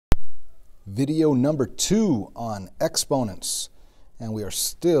Video number 2 on exponents, and we are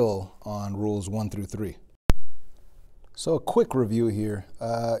still on rules 1 through 3. So a quick review here.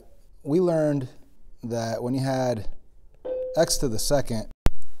 We learned that when you had x to the second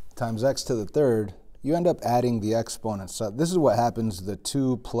times x to the third, you end up adding the exponents. So this is what happens, the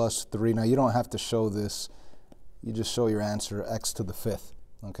 2 plus 3. Now you don't have to show this, you just show your answer, x to the fifth,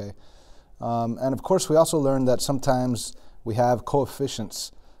 okay? And of course we also learned that sometimes we have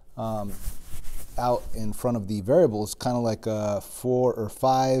coefficients out in front of the variables, kind of like 4 or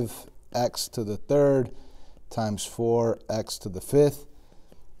 5x to the third times 4x to the fifth.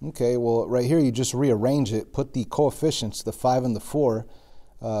 Okay, well right here you just rearrange it, put the coefficients, the 5 and the 4,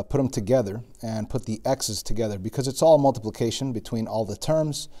 put them together and put the x's together because it's all multiplication between all the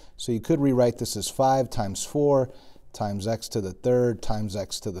terms. So you could rewrite this as 5 times 4 times x to the third times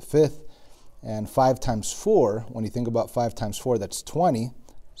x to the fifth. And 5 times 4, when you think about 5 times 4, that's 20.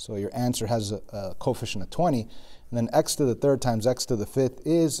 So your answer has a coefficient of 20. And then x to the third times x to the fifth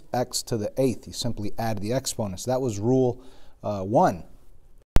is x to the eighth. You simply add the exponents. That was rule 1.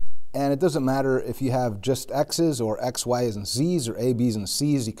 And it doesn't matter if you have just x's or x, y's, and z's or a, b's, and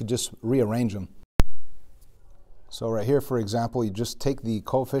c's. You could just rearrange them. So right here, for example, you just take the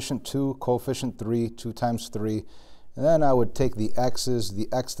coefficient 2, coefficient 3, 2 times 3. And then I would take the x's, the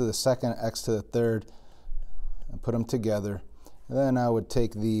x to the second, x to the third, and put them together. And then I would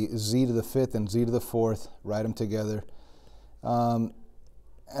take the z to the fifth and z to the fourth, write them together. And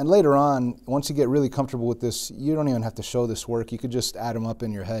later on, once you get really comfortable with this, you don't even have to show this work. You could just add them up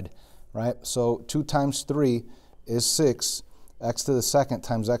in your head, right? So 2 times 3 is 6. X to the second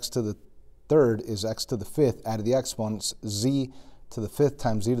times x to the third is x to the fifth. Add the exponents. Z to the fifth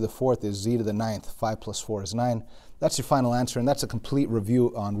times z to the fourth is z to the ninth. 5 plus 4 is 9. That's your final answer, and that's a complete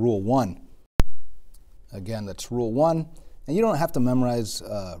review on Rule 1. Again, that's Rule 1. And you don't have to memorize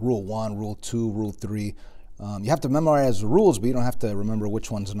Rule 1, Rule 2, Rule 3. You have to memorize the rules, but you don't have to remember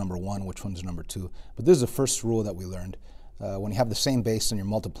which one's number 1, which one's number 2. But this is the first rule that we learned. When you have the same base and you're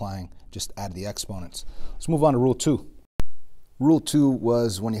multiplying, just add the exponents. Let's move on to Rule 2. Rule 2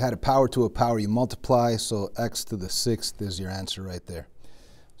 was when you had a power to a power, you multiply, so x to the sixth is your answer right there.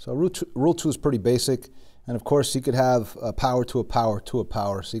 So Rule 2 is pretty basic. And of course, you could have a power to a power to a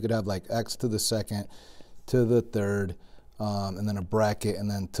power. So you could have like x to the second to the third, and then a bracket, and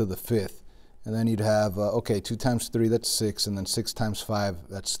then to the fifth. And then you'd have, okay, 2 times 3, that's 6, and then 6 times 5,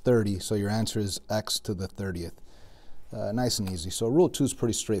 that's 30. So your answer is x to the 30th. Nice and easy. So Rule 2 is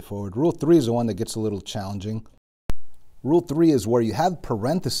pretty straightforward. Rule 3 is the one that gets a little challenging. Rule 3 is where you have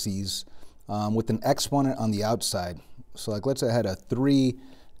parentheses with an exponent on the outside. So like let's say I had a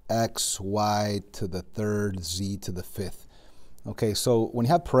 3x, y to the third, z to the fifth. Okay, so when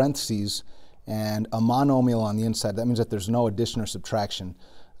you have parentheses and a monomial on the inside, that means that there's no addition or subtraction.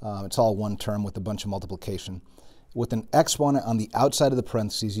 It's all one term with a bunch of multiplication. With an exponent on the outside of the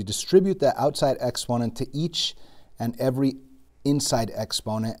parentheses, you distribute that outside exponent to each and every inside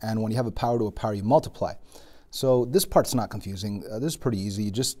exponent, and when you have a power to a power, you multiply. So this part's not confusing. This is pretty easy.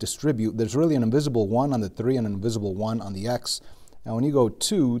 You just distribute. There's really an invisible 1 on the 3 and an invisible 1 on the x. Now when you go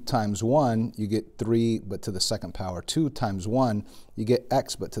 2 times 1, you get 3, but to the second power. 2 times 1, you get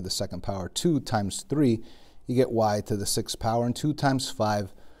x, but to the second power. 2 times 3, you get y to the sixth power. And 2 times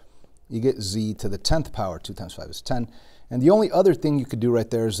 5, you get z to the 10th power. 2 times 5 is 10. And the only other thing you could do right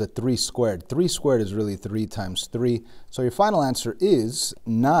there is a 3 squared. 3 squared is really 3 times 3. So your final answer is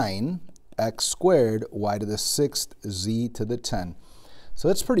 9x squared, y to the sixth, z to the 10. So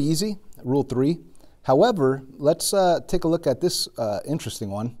that's pretty easy, Rule 3. However, let's take a look at this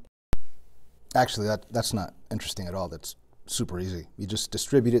interesting one. Actually, that's not interesting at all. That's super easy. You just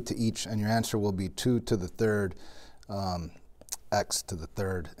distribute it to each, and your answer will be 2 to the third, x to the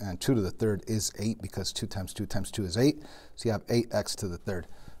third. And 2 to the third is 8 because 2 times 2 times 2 is 8. So you have 8x to the third.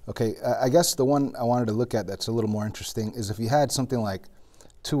 Okay, I guess the one I wanted to look at that's a little more interesting is if you had something like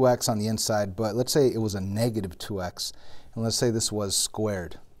 2x on the inside, but let's say it was a negative 2x, and let's say this was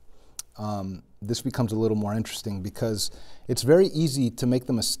squared. This becomes a little more interesting because it's very easy to make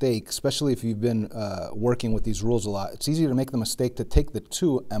the mistake, especially if you've been working with these rules a lot. It's easy to make the mistake to take the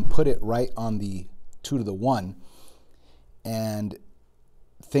 2 and put it right on the 2 to the 1 and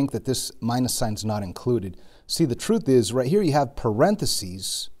think that this minus sign's not included. See, the truth is right here you have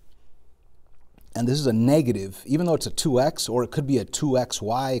parentheses, and this is a negative, even though it's a 2x, or it could be a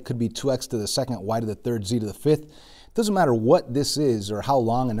 2xy, it could be 2x to the second, y to the third, z to the fifth. It doesn't matter what this is or how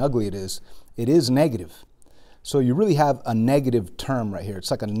long and ugly it is negative. So you really have a negative term right here.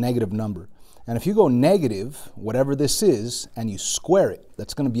 It's like a negative number. And if you go negative, whatever this is, and you square it,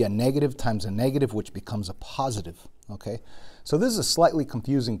 that's going to be a negative times a negative, which becomes a positive, okay? So this is a slightly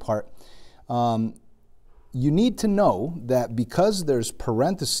confusing part. You need to know that because there's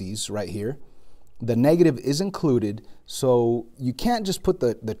parentheses right here, the negative is included, so you can't just put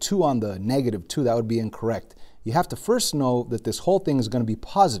the 2 on the negative 2. That would be incorrect. You have to first know that this whole thing is going to be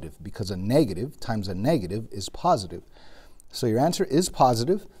positive, because a negative times a negative is positive. So your answer is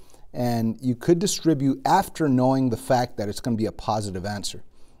positive, and you could distribute after knowing the fact that it's going to be a positive answer.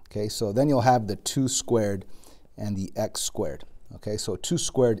 Okay, so then you'll have the 2 squared and the x squared. Okay, so 2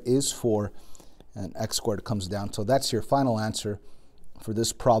 squared is 4, and x squared comes down. So that's your final answer for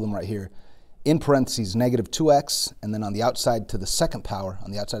this problem right here. In parentheses, negative 2x, and then on the outside to the second power, on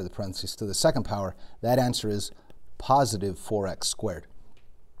the outside of the parentheses to the second power, that answer is positive 4x squared.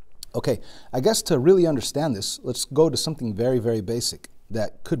 Okay, I guess to really understand this, let's go to something very, very basic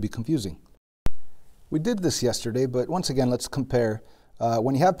that could be confusing. We did this yesterday, but once again, let's compare.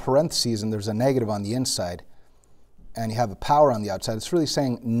 When you have parentheses and there's a negative on the inside, and you have a power on the outside, it's really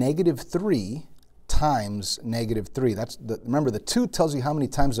saying negative 3 times negative 3. Remember, the 2 tells you how many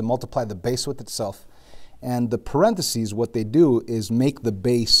times to multiply the base with itself, and the parentheses, what they do is make the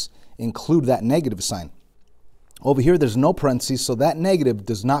base include that negative sign. Over here, there's no parentheses, so that negative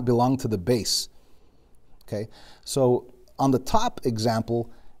does not belong to the base. Okay, so on the top example,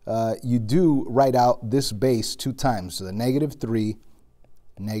 you do write out this base 2 times, so the negative 3,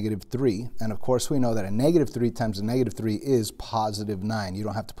 and of course we know that a negative 3 times a negative 3 is positive 9. You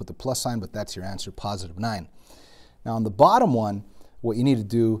don't have to put the plus sign, but that's your answer, positive 9. Now on the bottom one, what you need to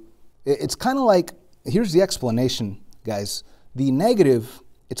do, it's kind of like, here's the explanation, guys. The negative,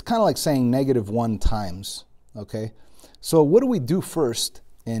 it's kind of like saying negative 1 times, okay? So what do we do first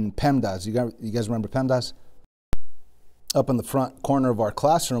in PEMDAS? You guys remember PEMDAS? Up in the front corner of our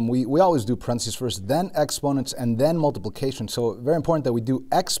classroom, we always do parentheses first, then exponents, and then multiplication. So very important that we do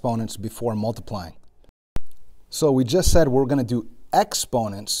exponents before multiplying. So we just said we're going to do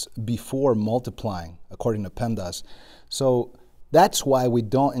exponents before multiplying, according to PEMDAS. So that's why we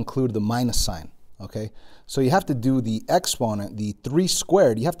don't include the minus sign, okay? So you have to do the exponent, the 3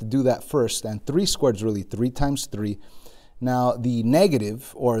 squared, you have to do that first, and 3 squared is really 3 times 3. Now the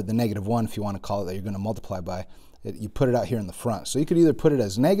negative, or the negative 1 if you want to call it, that you're going to multiply by, you put it out here in the front. So you could either put it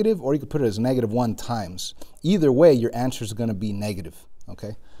as negative or you could put it as negative 1 times. Either way, your answer is going to be negative,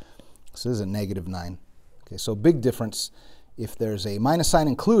 okay? So this is a negative 9. Okay, so big difference. If there's a minus sign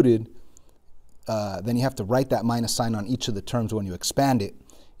included, then you have to write that minus sign on each of the terms when you expand it.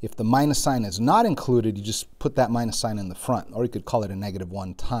 If the minus sign is not included, you just put that minus sign in the front, or you could call it a negative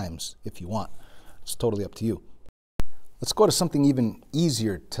 1 times if you want. It's totally up to you. Let's go to something even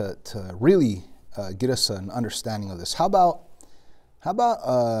easier to really get us an understanding of this. How about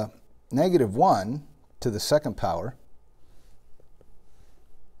negative 1 to the second power?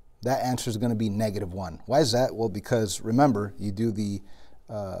 That answer is going to be negative 1. Why is that? Well, because remember, you do the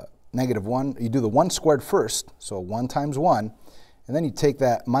negative 1, you do the 1 squared first, so 1 times 1, and then you take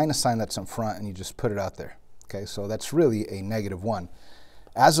that minus sign that's in front and you just put it out there. Okay, so that's really a negative 1.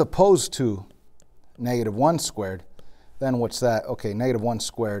 As opposed to negative 1 squared, then what's that? Okay, negative 1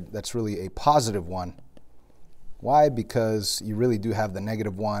 squared, that's really a positive 1. Why? Because you really do have the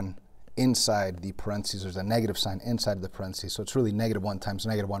negative 1 inside the parentheses. There's a negative sign inside of the parentheses. So it's really negative 1 times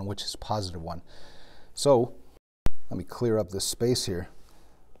negative 1, which is positive 1. So let me clear up this space here.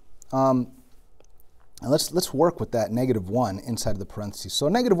 And let's work with that negative 1 inside of the parentheses. So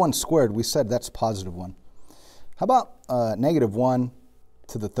negative 1 squared, we said that's positive 1. How about negative 1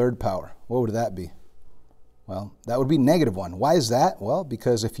 to the third power? What would that be? Well, that would be negative 1. Why is that? Well,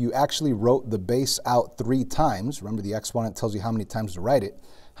 because if you actually wrote the base out 3 times, remember the exponent tells you how many times to write it,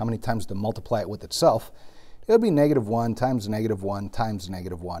 how many times to multiply it with itself, it would be negative 1 times negative 1 times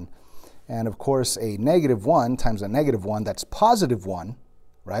negative 1. And of course, a negative 1 times a negative 1, that's positive 1,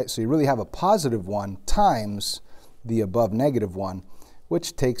 right? So you really have a positive 1 times the above negative 1,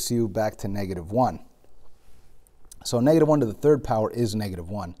 which takes you back to negative 1. So negative 1 to the third power is negative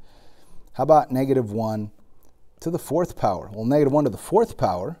 1. How about negative 1 to the fourth power? Well, negative 1 to the fourth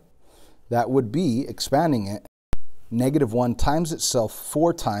power, that would be, expanding it, negative 1 times itself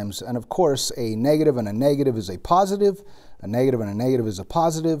 4 times. And of course, a negative and a negative is a positive. A negative and a negative is a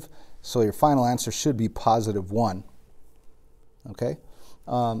positive. So your final answer should be positive 1. Okay?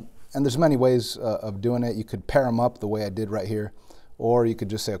 And there's many ways of doing it. You could pair them up the way I did right here. Or you could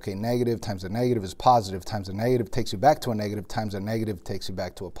just say, okay, negative times a negative is positive, times a negative takes you back to a negative, times a negative takes you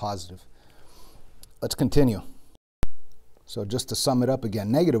back to a positive. Let's continue. So just to sum it up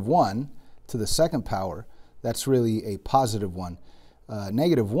again, negative 1 to the second power, that's really a positive 1.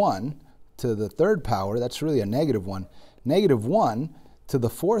 Negative 1 to the third power, that's really a negative 1. Negative 1 to the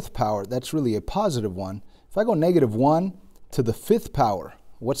fourth power, that's really a positive 1. If I go negative 1 to the fifth power,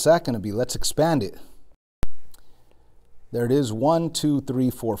 what's that going to be? Let's expand it. There it is, 1, 2, 3,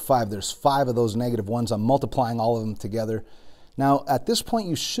 4, 5. There's 5 of those negative ones. I'm multiplying all of them together. Now, at this point,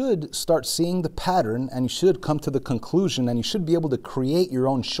 you should start seeing the pattern, and you should come to the conclusion, and you should be able to create your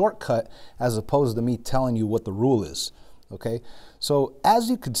own shortcut as opposed to me telling you what the rule is, okay? So as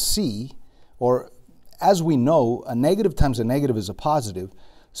you could see, or as we know, a negative times a negative is a positive.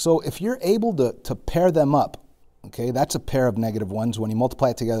 So if you're able to pair them up, okay, that's a pair of negative ones. When you multiply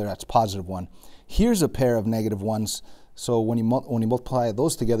it together, that's positive 1. Here's a pair of negative ones. So when you multiply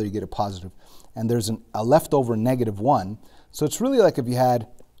those together, you get a positive. And there's a leftover negative 1. So it's really like if you had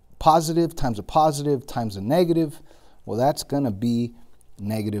positive times a negative, well, that's going to be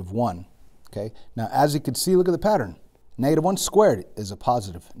negative 1. Okay. Now, as you can see, look at the pattern. Negative 1 squared is a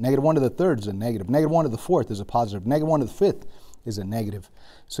positive. Negative 1 to the third is a negative. Negative 1 to the fourth is a positive. Negative 1 to the fifth is a negative.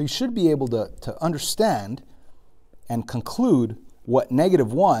 So you should be able to understand and conclude what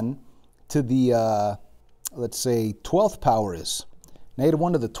negative 1 to the let's say 12th power is. Negative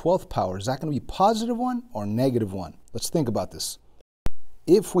 1 to the 12th power, is that going to be positive 1 or negative 1? Let's think about this.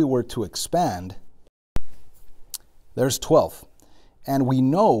 If we were to expand, there's 12. And we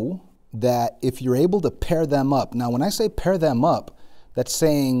know that if you're able to pair them up, now when I say pair them up, that's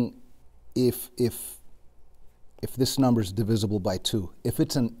saying if this number is divisible by 2. If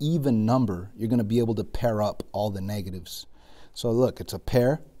it's an even number, you're going to be able to pair up all the negatives. So look, it's a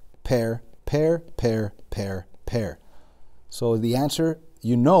pair, pair, pair, pair, pair, pair. So the answer,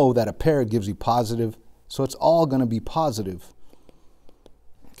 you know that a pair gives you positive, so it's all going to be positive.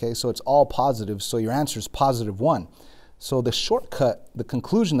 Okay, so it's all positive, so your answer is positive 1. So the shortcut, the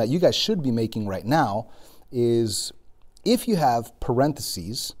conclusion that you guys should be making right now is if you have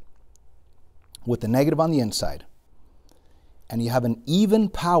parentheses with a negative on the inside and you have an even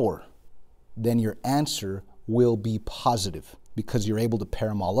power, then your answer will be positive, because you're able to pair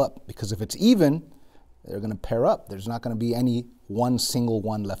them all up. Because if it's even, they're going to pair up. There's not going to be any one single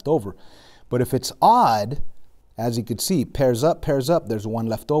one left over. But if it's odd, as you can see, pairs up, there's one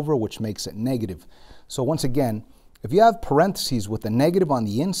left over, which makes it negative. So once again, if you have parentheses with a negative on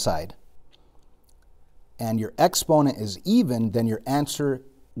the inside and your exponent is even, then your answer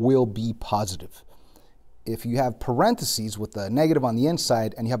will be positive. If you have parentheses with a negative on the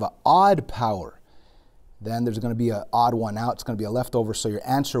inside and you have an odd power, then there's going to be an odd one out. It's going to be a leftover, so your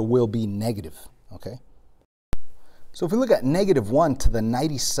answer will be negative, okay? So if we look at negative 1 to the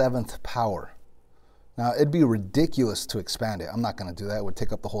 97th power, now it'd be ridiculous to expand it. I'm not going to do that. It would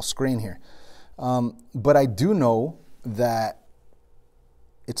take up the whole screen here. But I do know that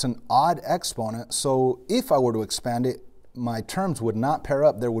it's an odd exponent, so if I were to expand it, my terms would not pair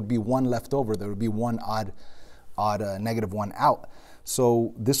up. There would be one left over. There would be one odd negative 1 out.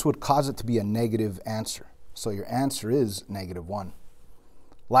 So this would cause it to be a negative answer. So your answer is negative 1.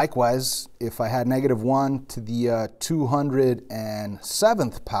 Likewise, if I had negative 1 to the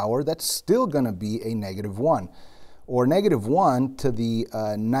 207th power, that's still going to be a negative 1. Or negative 1 to the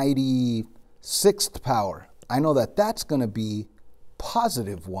 96th power. I know that that's going to be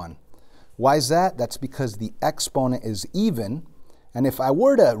positive 1. Why is that? That's because the exponent is even. And if I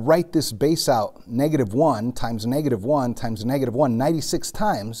were to write this base out, negative 1 times negative 1 times negative 1, 96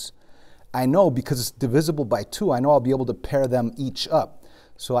 times, I know because it's divisible by 2, I know I'll be able to pair them each up.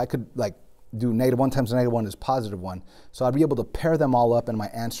 So I could like do negative 1 times negative 1 is positive 1. So I'd be able to pair them all up and my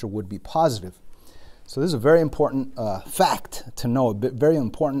answer would be positive. So this is a very important fact to know, a very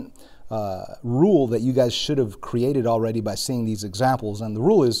important rule that you guys should have created already by seeing these examples. And the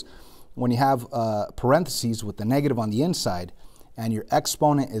rule is when you have parentheses with the negative on the inside and your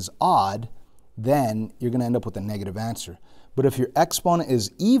exponent is odd, then you're going to end up with a negative answer. But if your exponent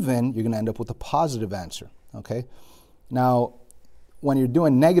is even, you're going to end up with a positive answer, okay? Now, when you're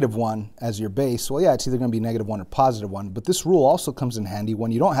doing negative 1 as your base, well, yeah, it's either going to be negative 1 or positive 1, but this rule also comes in handy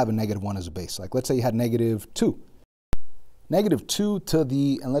when you don't have a negative 1 as a base. Like, let's say you had negative 2. Negative 2 to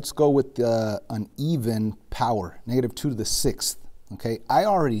the, and let's go with an even power, negative 2 to the 6th, okay? I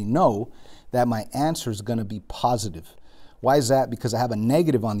already know that my answer is going to be positive. Why is that? Because I have a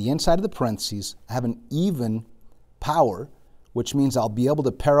negative on the inside of the parentheses, I have an even power, which means I'll be able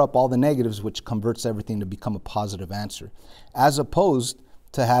to pair up all the negatives, which converts everything to become a positive answer. As opposed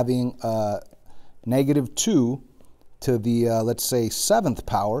to having negative 2 to the, let's say, 7th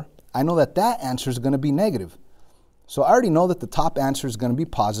power, I know that that answer is going to be negative. So I already know that the top answer is going to be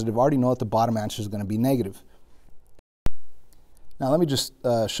positive. I already know that the bottom answer is going to be negative. Now let me just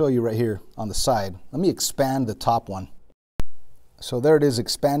show you right here on the side. Let me expand the top one. So there it is,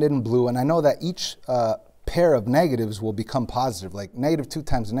 expanded in blue, and I know that each pair of negatives will become positive. Like negative 2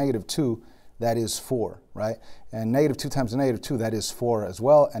 times negative 2, that is 4, right? And negative 2 times negative 2, that is 4 as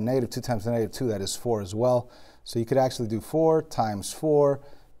well. And negative 2 times negative 2, that is 4 as well. So you could actually do 4 times 4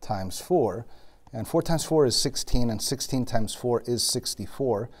 times 4. And 4 times 4 is 16, and 16 times 4 is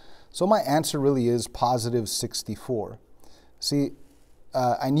 64. So my answer really is positive 64. See,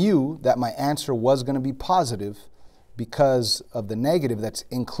 I knew that my answer was going to be positive because of the negative that's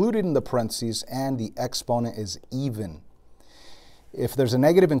included in the parentheses and the exponent is even. If there's a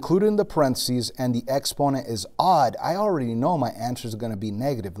negative included in the parentheses and the exponent is odd, I already know my answer is going to be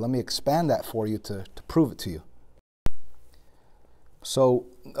negative. Let me expand that for you to prove it to you. So,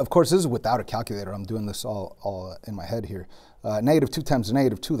 of course, this is without a calculator. I'm doing this all in my head here. Negative 2 times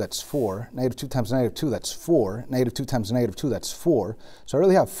negative 2, that's 4. Negative 2 times negative 2, that's 4. Negative 2 times negative 2, that's 4. So I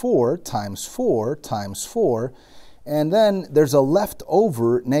really have 4 times 4 times 4. And then there's a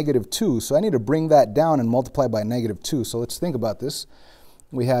leftover negative 2. So I need to bring that down and multiply by negative 2. So let's think about this.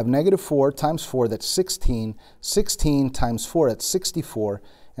 We have negative 4 times 4, that's 16. 16 times 4, that's 64.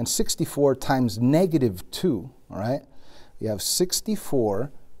 And 64 times negative 2, all right? You have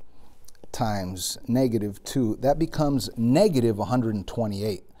 64 times negative 2. That becomes negative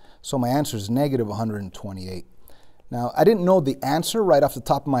 128. So my answer is negative 128. Now, I didn't know the answer right off the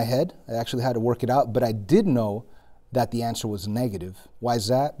top of my head. I actually had to work it out, but I did know that the answer was negative. Why is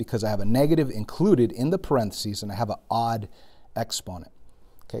that? Because I have a negative included in the parentheses and I have an odd exponent.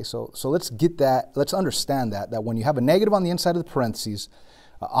 Okay, so let's get that, let's understand that when you have a negative on the inside of the parentheses,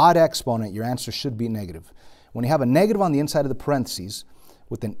 an odd exponent, your answer should be negative. When you have a negative on the inside of the parentheses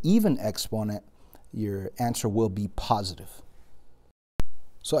with an even exponent, your answer will be positive.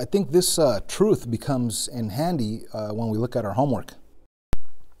 So I think this truth becomes in handy when we look at our homework,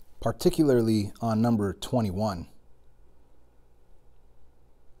 particularly on number 21.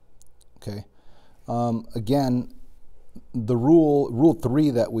 Okay. Again, the rule 3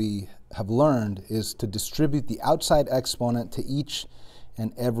 that we have learned is to distribute the outside exponent to each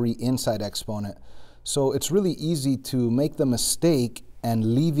and every inside exponent. So it's really easy to make the mistake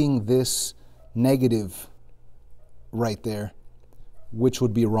and leaving this negative right there, which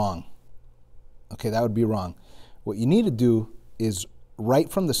would be wrong. Okay, that would be wrong. What you need to do is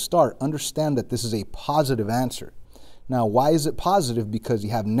right from the start, understand that this is a positive answer. Now, why is it positive? Because you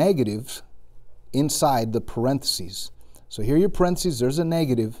have negatives inside the parentheses. So here are your parentheses, there's a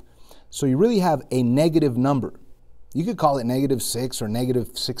negative. So you really have a negative number. You could call it negative 6 or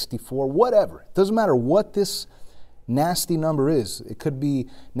negative 64, whatever. It doesn't matter what this nasty number is. It could be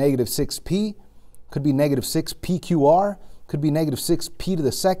negative 6p, could be negative 6pqr, could be negative 6p to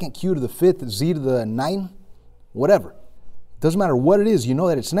the second, q to the fifth, z to the 9, whatever. It doesn't matter what it is, you know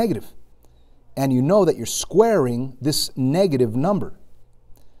that it's negative. And you know that you're squaring this negative number.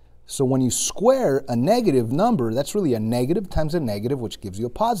 So when you square a negative number, that's really a negative times a negative, which gives you a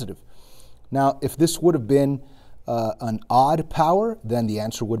positive. Now, if this would have been an odd power, then the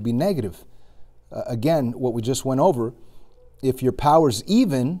answer would be negative. Again, what we just went over, if your power's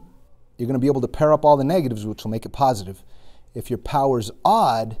even, you're going to be able to pair up all the negatives, which will make it positive. If your power's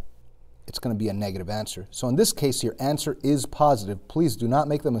odd, it's going to be a negative answer. So in this case, your answer is positive. Please do not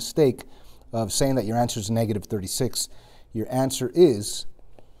make the mistake of saying that your answer is negative 36. Your answer is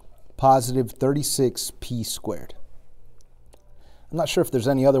positive 36p squared. I'm not sure if there's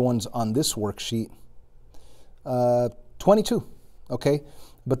any other ones on this worksheet. 22, okay?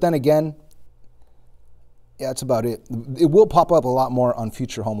 But then again, yeah, that's about it. It will pop up a lot more on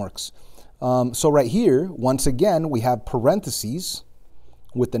future homeworks. So right here, once again, we have parentheses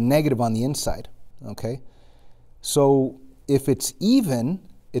with the negative on the inside, okay? So if it's even,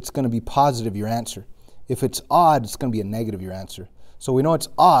 it's going to be positive, your answer. If it's odd, it's going to be a negative, your answer. So we know it's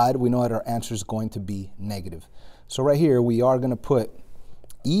odd, we know that our answer is going to be negative. So right here, we are going to put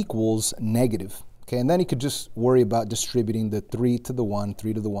equals negative. Okay, and then you could just worry about distributing the 3 to the 1,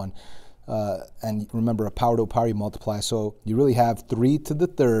 3 to the 1. And remember, a power to a power, you multiply. So you really have 3 to the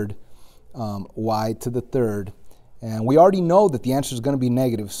third, y to the third. And we already know that the answer is going to be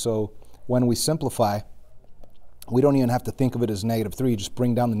negative. So when we simplify, we don't even have to think of it as negative 3. You just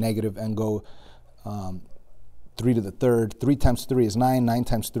bring down the negative and go 3 to the third. 3 times 3 is 9. 9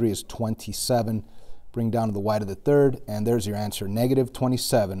 times 3 is 27. Bring down to the y to the third. And there's your answer, negative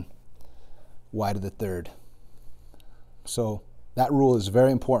 27. Y to the third. So that rule is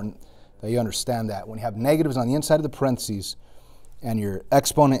very important that you understand that. When you have negatives on the inside of the parentheses and your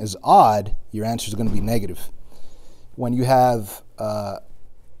exponent is odd, your answer is going to be negative. When you have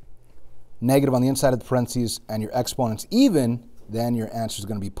negative on the inside of the parentheses and your exponent's even, then your answer is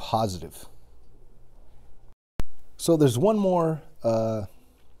going to be positive. So there's one more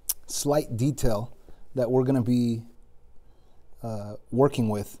slight detail that we're going to be working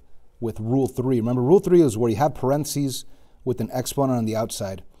with with rule 3. Remember, rule 3 is where you have parentheses with an exponent on the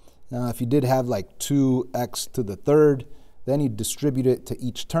outside. Now, if you did have like 2x to the third, then you distribute it to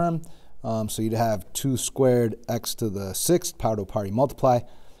each term. So you'd have 2 squared x to the 6th, power to a power you multiply.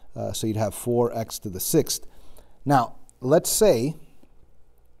 So you'd have 4x to the 6th. Now, let's say,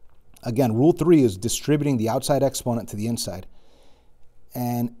 again, rule 3 is distributing the outside exponent to the inside.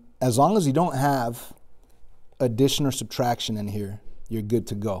 And as long as you don't have addition or subtraction in here, you're good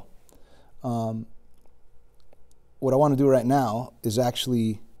to go. What I want to do right now is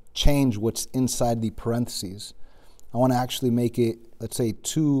actually change what's inside the parentheses. I want to actually make it, let's say,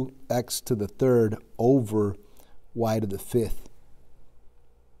 2x to the third over y to the 5th.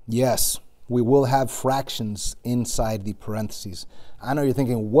 Yes, we will have fractions inside the parentheses. I know you're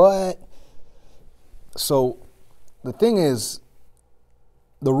thinking, what? So the thing is,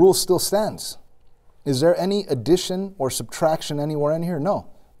 the rule still stands. Is there any addition or subtraction anywhere in here? No.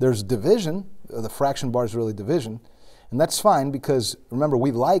 There's division. The fraction bar is really division. And that's fine because, remember,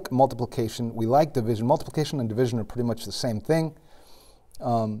 we like multiplication. We like division. Multiplication and division are pretty much the same thing.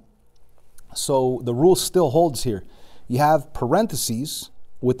 So the rule still holds here. You have parentheses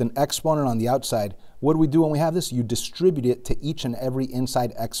with an exponent on the outside. What do we do when we have this? You distribute it to each and every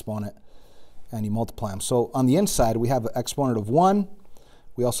inside exponent, and you multiply them. So on the inside, we have an exponent of 1.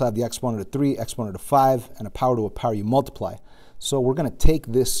 We also have the exponent of 3, exponent of 5, and a power to a power you multiply. So we're going to take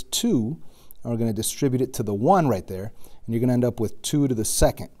this 2, and we're going to distribute it to the 1 right there, and you're going to end up with 2 to the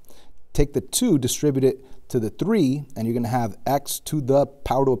 2nd. Take the 2, distribute it to the 3, and you're going to have x to the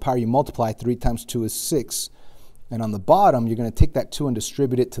power to a power you multiply. 3 times 2 is 6. And on the bottom, you're going to take that 2 and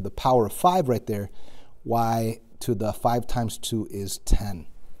distribute it to the power of 5 right there. Y to the 5 times 2 is 10.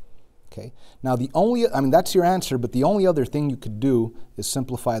 Okay. Now the only, that's your answer, but the only other thing you could do is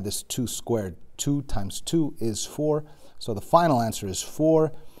simplify this 2 squared. 2 times 2 is 4. So the final answer is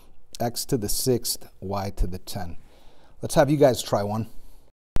 4, x to the 6th, y to the 10. Let's have you guys try one.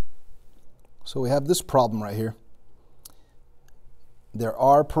 So we have this problem right here. There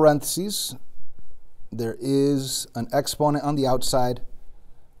are parentheses. There is an exponent on the outside.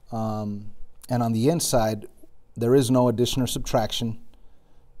 And on the inside, there is no addition or subtraction.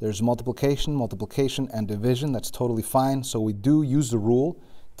 There's multiplication, multiplication, and division. That's totally fine. So we do use the rule.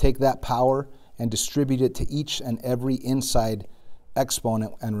 Take that power and distribute it to each and every inside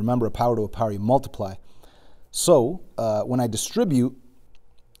exponent. And remember, a power to a power you multiply. So when I distribute,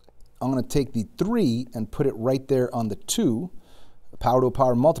 I'm going to take the 3 and put it right there on the 2. Power to a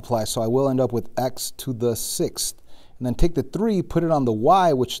power multiply. So I will end up with x to the 6th. And then take the 3, put it on the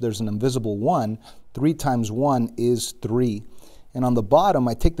y, which there's an invisible 1. 3 times 1 is 3. And on the bottom,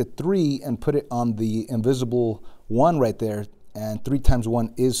 I take the 3 and put it on the invisible 1 right there. And 3 times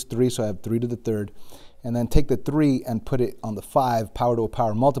 1 is 3, so I have 3 to the 3rd. And then take the 3 and put it on the 5, power to a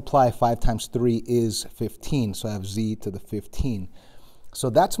power multiply. 5 times 3 is 15, so I have z to the 15. So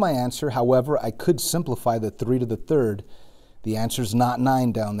that's my answer. However, I could simplify the 3 to the 3rd. The answer is not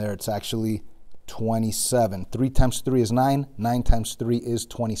 9 down there. It's actually 27. 3 times 3 is 9. 9 times 3 is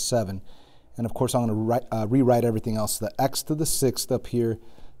 27. And of course, I'm going to rewrite everything else. The x to the 6th up here,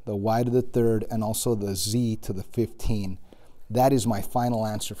 the y to the 3rd, and also the z to the 15. That is my final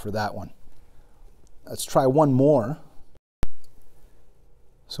answer for that one. Let's try one more.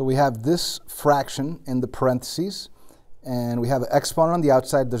 So we have this fraction in the parentheses, and we have an exponent on the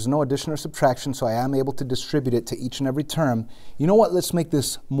outside. There's no addition or subtraction, so I am able to distribute it to each and every term. You know what? Let's make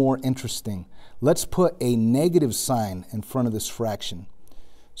this more interesting. Let's put a negative sign in front of this fraction.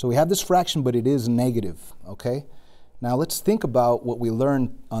 So we have this fraction, but it is negative, okay? Now let's think about what we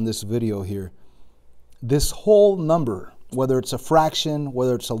learned on this video here. This whole number, whether it's a fraction,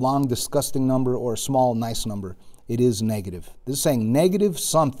 whether it's a long, disgusting number, or a small, nice number, it is negative. This is saying negative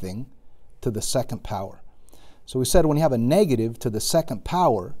something to the 2nd power. So we said when you have a negative to the 2nd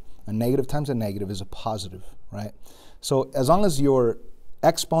power, a negative times a negative is a positive, right? So as long as your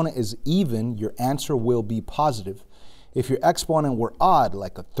exponent is even, your answer will be positive. If your exponent were odd,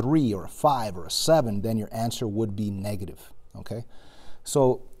 like a 3 or a 5 or a 7, then your answer would be negative, okay?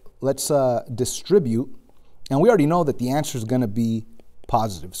 So let's distribute, and we already know that the answer is going to be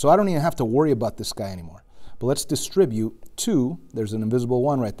positive. So I don't even have to worry about this guy anymore. But let's distribute 2, there's an invisible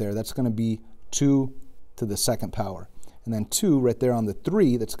 1 right there, that's going to be 2 to the 2nd power. And then 2 right there on the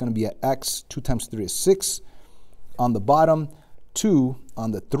 3, that's going to be at x, 2 times 3 is 6. On the bottom, 2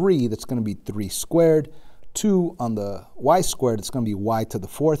 on the 3, that's going to be 3 squared. 2 on the y squared, it's going to be y to the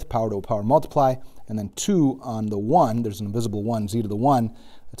 4th, power to a power multiply. And then 2 on the 1, there's an invisible 1, z to the 1,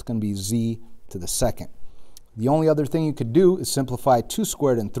 that's going to be z to the 2nd. The only other thing you could do is simplify 2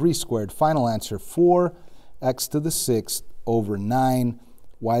 squared and 3 squared. Final answer, 4x to the 6th over 9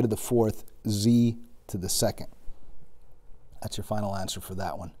 y to the fourth, z to the second. That's your final answer for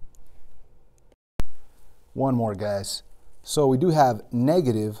that one. One more, guys. So we do have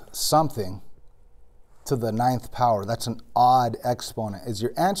negative something to the 9th power. That's an odd exponent. Is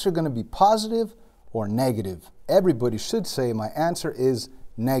your answer going to be positive or negative? Everybody should say my answer is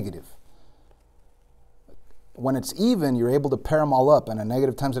negative. When it's even, you're able to pair them all up, and a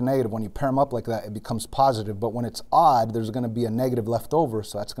negative times a negative, when you pair them up like that, it becomes positive. But when it's odd, there's going to be a negative left over,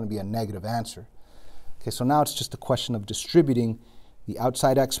 so that's going to be a negative answer. Okay, so now it's just a question of distributing the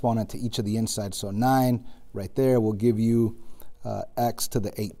outside exponent to each of the insides. So 9 right there will give you x to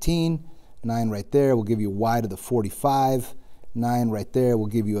the 18. 9 right there will give you y to the 45. 9 right there will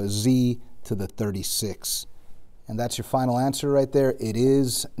give you a z to the 36. And that's your final answer right there. It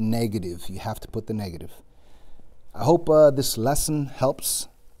is negative. You have to put the negative. I hope this lesson helps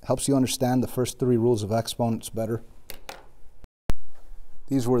you understand the first 3 rules of exponents better.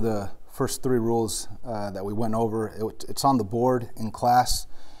 These were the first 3 rules that we went over. It's on the board in class.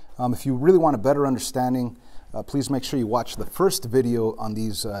 If you really want a better understanding, please make sure you watch the first video on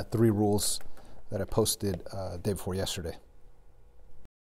these 3 rules that I posted day before yesterday.